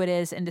to see who it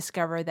is, and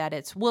discover that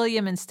it's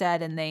William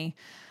instead, and they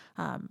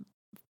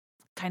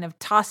kind of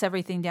toss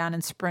everything down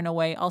and sprint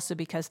away, also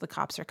because the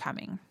cops are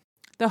coming.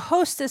 The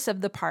hostess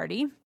of the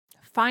party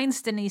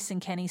finds Denise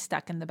and Kenny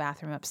stuck in the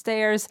bathroom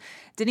upstairs.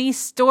 Denise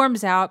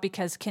storms out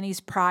because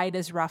Kenny's pride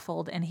is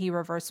ruffled, and he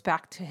reverts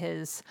back to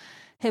his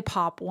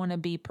hip-hop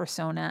wannabe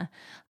persona.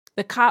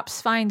 The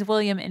cops find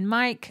William and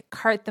Mike,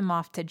 cart them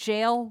off to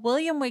jail.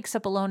 William wakes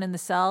up alone in the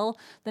cell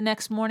the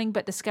next morning,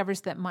 but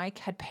discovers that Mike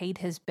had paid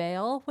his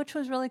bail, which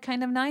was really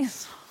kind of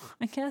nice,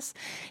 I guess.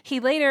 He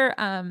later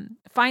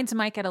finds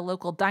Mike at a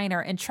local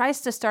diner and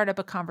tries to start up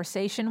a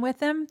conversation with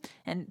him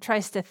and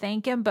tries to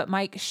thank him, but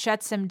Mike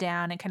shuts him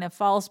down and kind of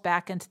falls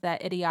back into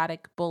that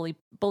idiotic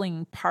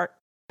bullying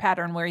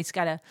pattern where he's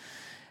got to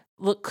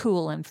look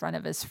cool in front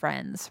of his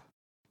friends.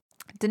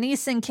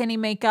 Denise and Kenny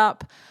make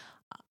up.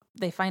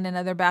 They find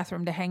another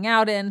bathroom to hang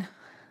out in.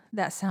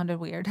 That sounded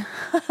weird.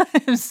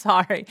 I'm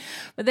sorry.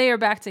 But they are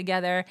back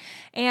together.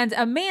 And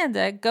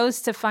Amanda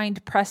goes to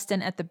find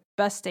Preston at the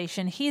bus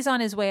station. He's on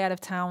his way out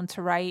of town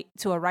to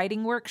a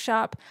writing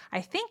workshop.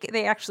 I think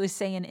they actually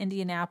say in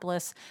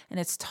Indianapolis, and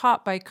it's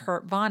taught by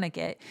Kurt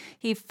Vonnegut.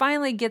 He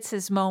finally gets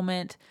his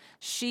moment.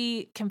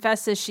 She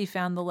confesses she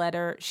found the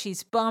letter.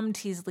 She's bummed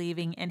he's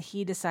leaving, and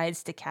he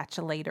decides to catch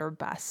a later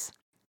bus.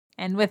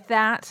 And with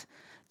that,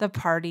 the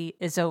party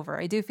is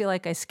over. I do feel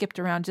like I skipped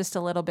around just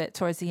a little bit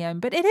towards the end,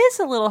 but it is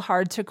a little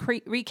hard to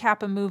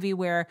recap a movie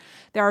where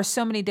there are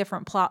so many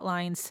different plot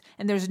lines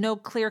and there's no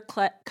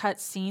clear-cut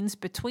scenes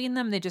between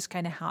them. They just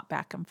kind of hop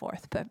back and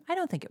forth, but I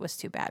don't think it was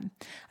too bad.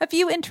 A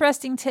few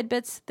interesting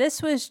tidbits. This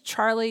was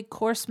Charlie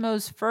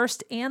Korsmo's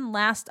first and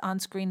last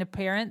on-screen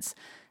appearance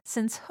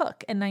since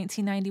Hook in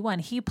 1991.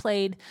 He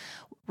played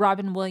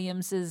Robin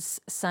Williams'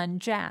 son,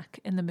 Jack,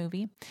 in the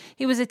movie.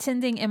 He was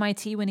attending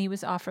MIT when he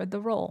was offered the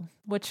role,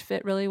 which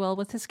fit really well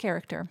with his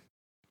character.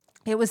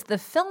 It was the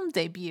film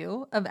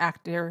debut of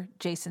actor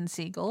Jason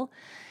Segel.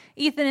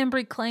 Ethan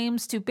Embry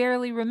claims to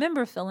barely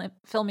remember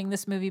filming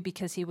this movie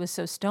because he was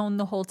so stoned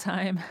the whole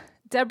time.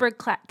 Deborah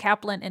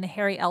Kaplan and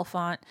Harry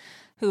Elfont,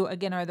 who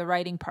again are the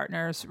writing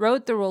partners,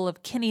 wrote the role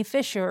of Kenny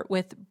Fisher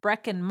with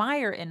Breckin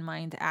Meyer in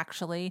mind,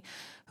 actually,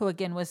 who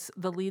again was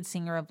the lead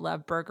singer of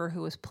Love Burger,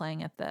 who was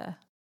playing at the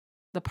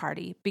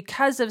party.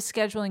 Because of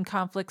scheduling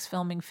conflicts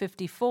filming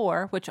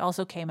 54, which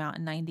also came out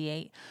in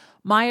 98,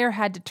 Meyer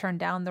had to turn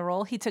down the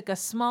role. He took a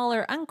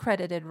smaller,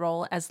 uncredited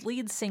role as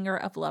lead singer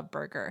of Love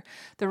Burger.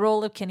 The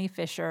role of Kenny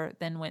Fisher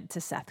then went to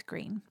Seth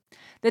Green.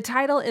 The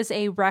title is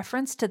a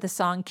reference to the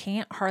song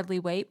Can't Hardly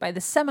Wait by the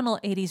seminal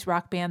 80s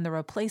rock band The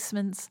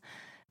Replacements.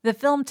 The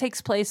film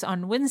takes place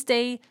on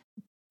Wednesday,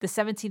 the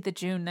 17th of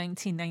June,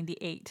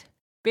 1998.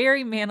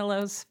 Barry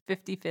Manilow's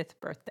 55th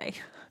birthday.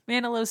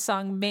 Manilow's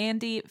song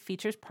Mandy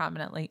features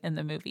prominently in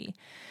the movie.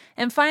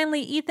 And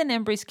finally, Ethan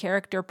Embry's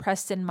character,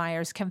 Preston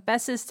Myers,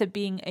 confesses to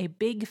being a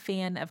big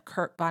fan of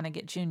Kurt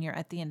Vonnegut Jr.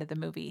 at the end of the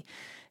movie.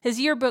 His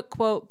yearbook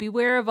quote,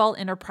 "Beware of all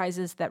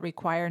enterprises that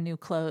require new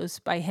clothes,"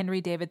 by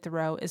Henry David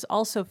Thoreau, is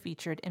also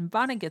featured in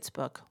Vonnegut's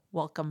book,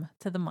 Welcome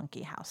to the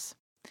Monkey House.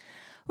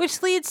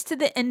 Which leads to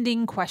the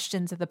ending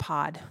questions of the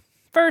pod.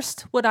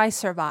 First, would I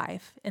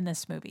survive in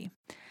this movie?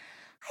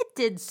 I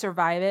did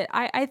survive it.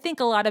 I think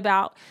a lot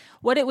about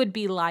what it would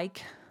be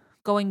like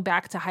going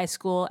back to high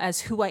school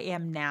as who I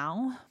am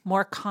now,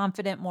 more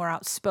confident, more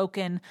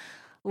outspoken,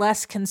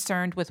 less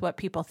concerned with what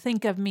people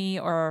think of me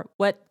or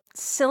what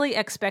silly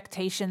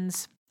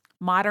expectations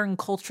modern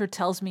culture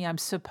tells me I'm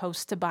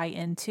supposed to buy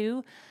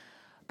into.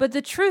 But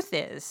the truth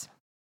is,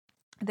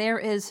 there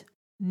is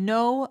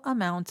no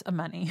amount of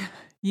money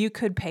you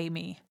could pay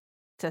me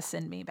to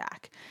send me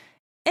back.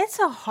 It's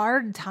a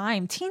hard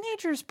time.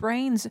 Teenagers'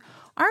 brains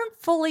aren't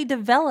fully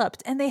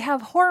developed and they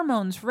have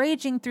hormones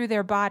raging through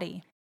their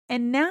body.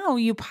 And now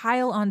you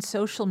pile on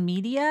social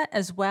media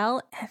as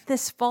well, and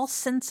this false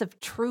sense of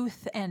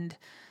truth and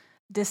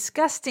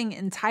disgusting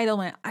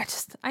entitlement.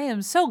 I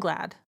am so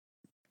glad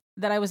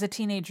that I was a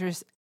teenager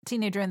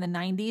in the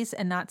 90s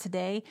and not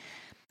today.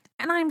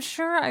 And I'm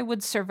sure I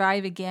would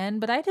survive again,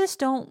 but I just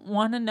don't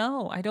want to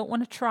know. I don't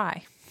want to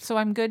try. So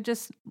I'm good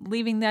just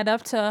leaving that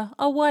up to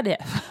a what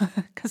if,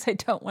 because I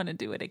don't want to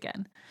do it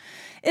again.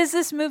 Is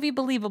this movie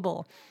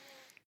believable?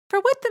 For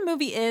what the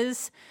movie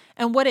is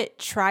and what it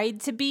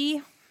tried to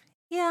be,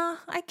 yeah,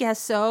 I guess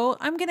so.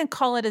 I'm going to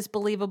call it as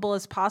believable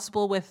as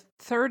possible with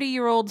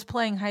 30-year-olds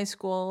playing high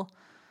school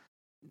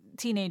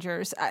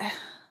teenagers.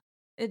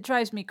 It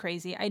drives me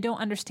crazy. I don't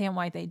understand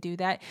why they do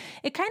that.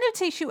 It kind of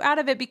takes you out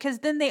of it because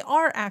then they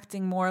are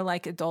acting more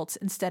like adults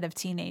instead of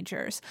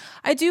teenagers.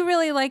 I do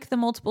really like the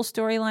multiple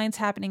storylines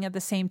happening at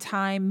the same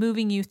time,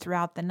 moving you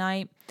throughout the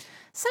night.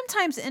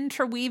 Sometimes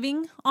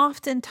interweaving,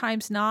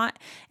 oftentimes not.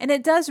 And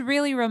it does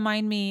really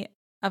remind me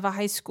of a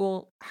high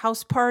school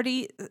house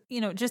party,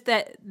 just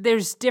that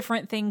there's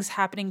different things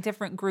happening,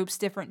 different groups,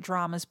 different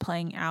dramas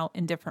playing out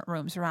in different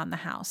rooms around the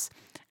house.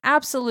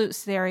 Absolute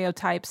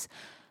stereotypes.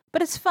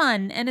 But it's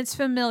fun and it's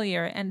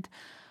familiar. And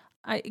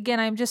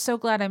I'm just so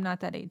glad I'm not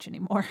that age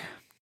anymore.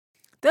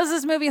 Does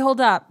this movie hold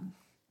up?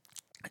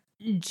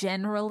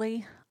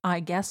 Generally, I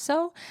guess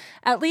so.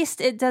 At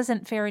least it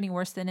doesn't fare any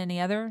worse than any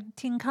other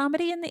teen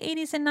comedy in the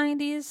 80s and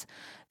 90s.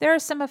 There are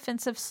some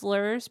offensive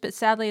slurs, but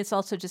sadly it's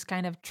also just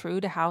kind of true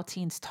to how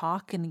teens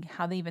talk and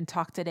how they even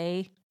talk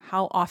today.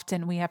 How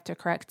often we have to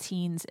correct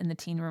teens in the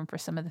teen room for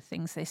some of the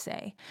things they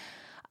say.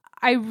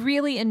 I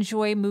really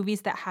enjoy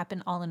movies that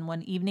happen all in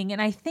one evening, and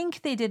I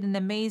think they did an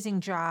amazing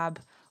job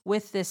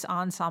with this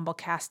ensemble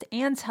cast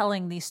and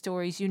telling these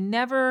stories.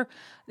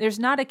 There's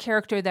not a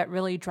character that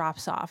really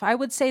drops off. I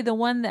would say the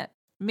one that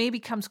maybe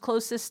comes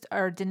closest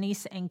are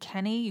Denise and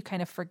Kenny. You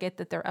kind of forget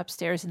that they're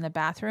upstairs in the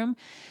bathroom.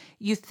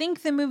 You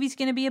think the movie's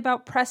going to be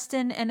about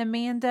Preston and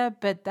Amanda,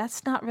 but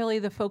that's not really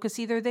the focus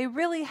either. They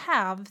really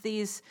have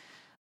these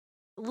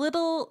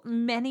little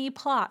mini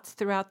plots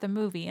throughout the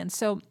movie, and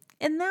so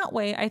in that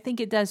way, I think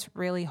it does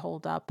really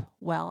hold up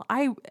well.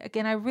 I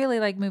really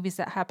like movies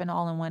that happen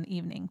all in one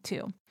evening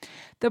too.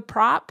 The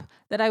prop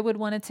that I would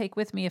want to take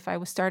with me if I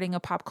was starting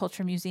a pop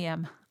culture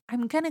museum,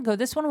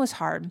 this one was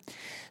hard.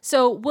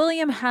 So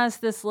William has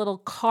this little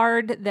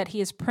card that he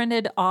has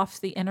printed off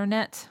the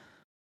internet.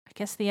 I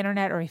guess the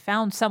internet, or he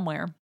found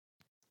somewhere.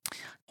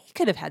 He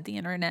could have had the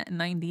internet in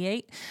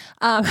 98.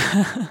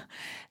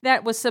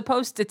 That was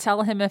supposed to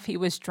tell him if he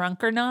was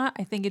drunk or not.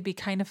 I think it'd be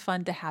kind of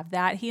fun to have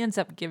that. He ends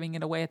up giving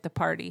it away at the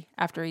party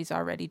after he's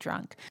already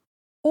drunk.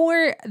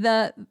 Or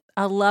the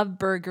a Love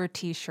Burger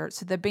t-shirt.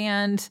 So the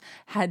band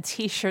had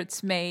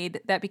t-shirts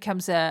made. That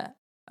becomes a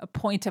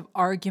point of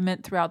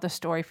argument throughout the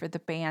story for the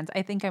band.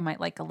 I think I might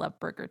like a Love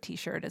Burger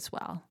t-shirt as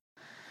well.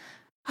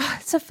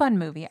 It's a fun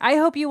movie. I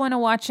hope you want to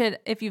watch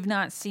it if you've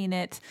not seen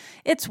it.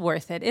 It's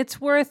worth it.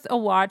 It's worth a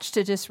watch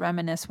to just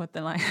reminisce what the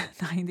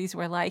 90s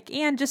were like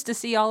and just to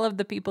see all of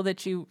the people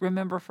that you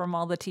remember from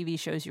all the TV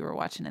shows you were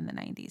watching in the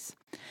 90s.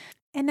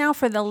 And now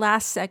for the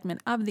last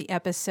segment of the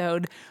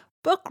episode,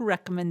 book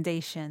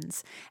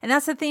recommendations. And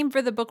that's the theme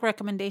for the book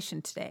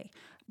recommendation today.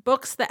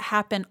 Books that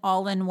happen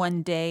all in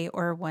one day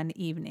or one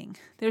evening.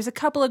 There's a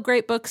couple of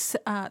great books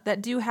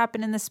that do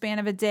happen in the span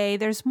of a day.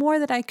 There's more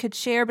that I could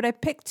share, but I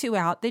picked two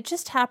out. They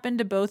just happen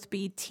to both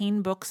be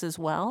teen books as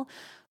well,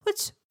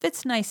 which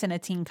fits nice in a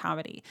teen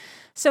comedy.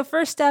 So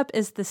first up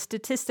is The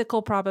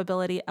Statistical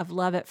Probability of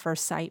Love at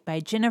First Sight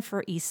by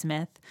Jennifer E.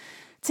 Smith.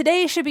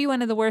 Today should be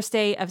one of the worst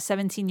days of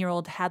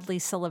 17-year-old Hadley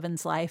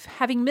Sullivan's life.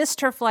 Having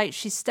missed her flight,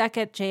 she's stuck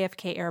at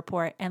JFK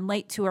Airport and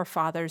late to her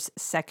father's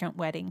second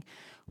wedding,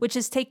 which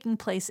is taking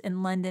place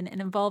in London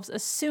and involves a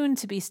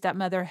soon-to-be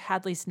stepmother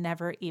Hadley's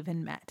never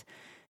even met.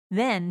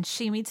 Then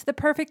she meets the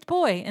perfect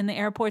boy in the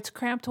airport's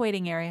cramped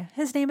waiting area.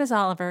 His name is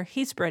Oliver,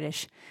 he's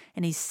British,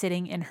 and he's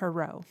sitting in her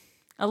row.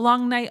 A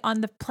long night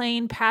on the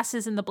plane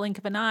passes in the blink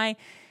of an eye,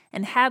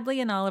 and Hadley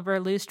and Oliver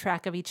lose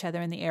track of each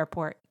other in the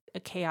airport,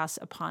 a chaos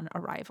upon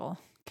arrival.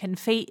 Can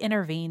fate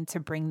intervene to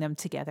bring them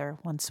together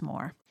once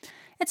more?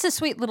 It's a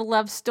sweet little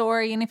love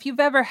story, and if you've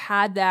ever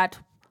had that,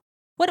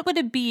 what would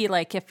it be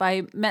like if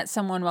I met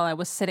someone while I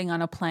was sitting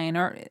on a plane,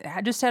 or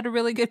I just had a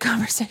really good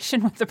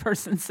conversation with the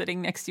person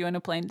sitting next to you on a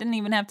plane? Didn't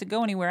even have to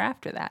go anywhere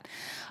after that.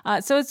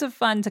 So it's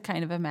fun to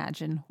kind of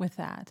imagine with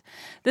that.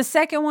 The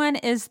second one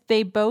is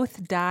They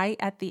Both Die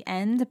at the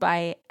End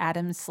by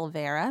Adam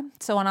Silvera.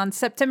 So on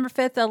September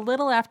 5th, a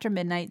little after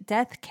midnight,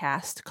 Death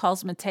Cast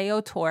calls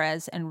Mateo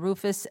Torres and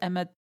Rufus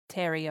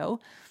Emeterio,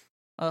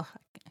 I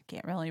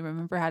can't really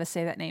remember how to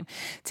say that name,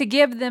 to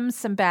give them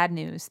some bad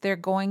news. They're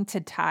going to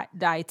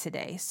die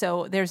today.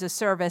 So there's a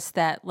service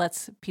that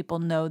lets people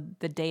know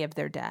the day of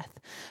their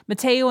death.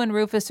 Mateo and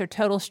Rufus are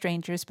total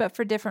strangers, but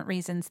for different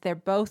reasons, they're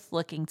both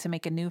looking to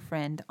make a new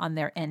friend on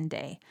their end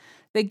day.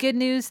 The good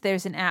news,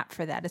 there's an app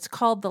for that. It's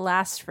called The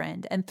Last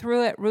Friend, and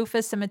through it,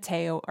 Rufus and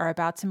Mateo are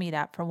about to meet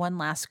up for one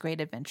last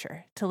great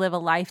adventure, to live a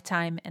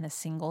lifetime in a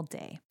single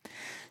day.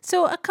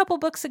 So a couple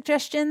book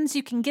suggestions.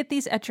 You can get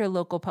these at your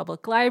local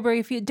public library.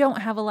 If you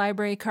don't have a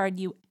library card,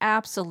 you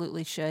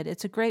absolutely should.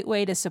 It's a great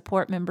way to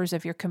support members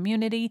of your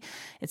community.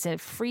 It's a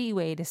free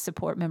way to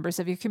support members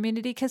of your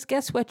community because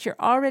guess what? You're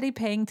already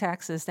paying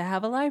taxes to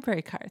have a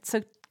library card.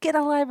 So get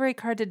a library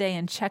card today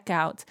and check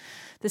out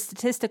The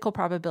Statistical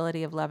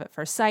Probability of Love at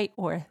First Sight,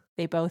 or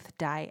They Both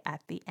Die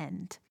at the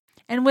End.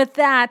 And with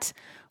that,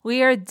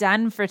 we are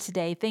done for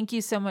today. Thank you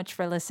so much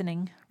for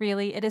listening.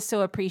 Really, it is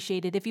so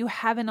appreciated. If you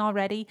haven't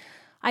already,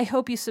 I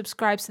hope you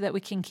subscribe so that we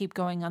can keep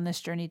going on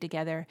this journey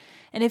together.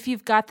 And if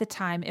you've got the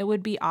time, it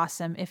would be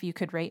awesome if you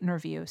could rate and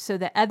review so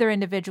that other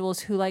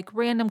individuals who like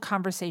random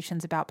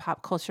conversations about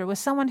pop culture with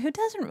someone who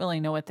doesn't really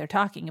know what they're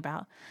talking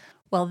about,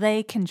 well,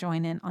 they can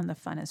join in on the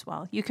fun as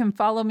well. You can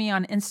follow me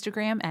on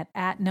Instagram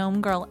at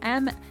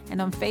GnomeGirlM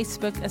and on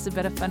Facebook as A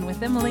Bit of Fun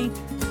with Emily.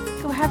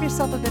 Go have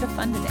yourself a bit of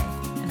fun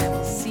today.